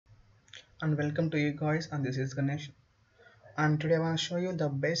And welcome to you guys, and this is Ganesh, and today I want to show you the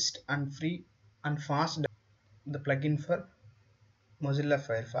best and free and fast the plugin for Mozilla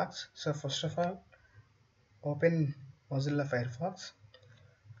Firefox. So first of all, open Mozilla Firefox,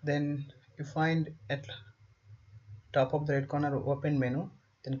 then you find at top of the right corner open menu,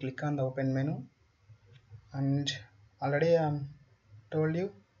 then click on the open menu, and already told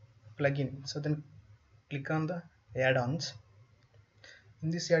you plugin, so then click on the add-ons. In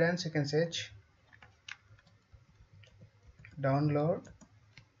this add-ons you can search download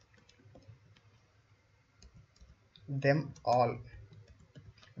them all,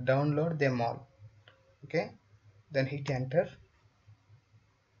 download them all. Okay, then hit enter.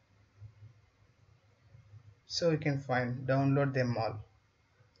 So you can find download them all.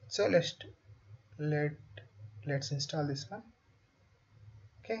 So let let's install this one.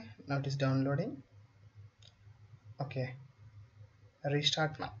 Okay, now it is downloading. Okay,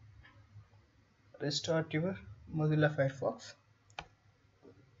 restart now. Restart your Mozilla Firefox.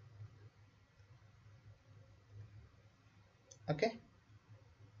 Okay,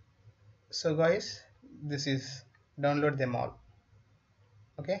 so guys, this is download them all.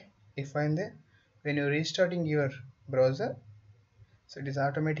 Okay, you find the when you're restarting your browser, so it is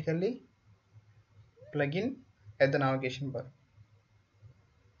automatically plugin at the navigation bar.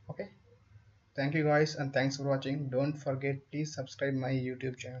 Okay, thank you guys, and thanks for watching. Don't forget, please subscribe my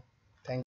YouTube channel.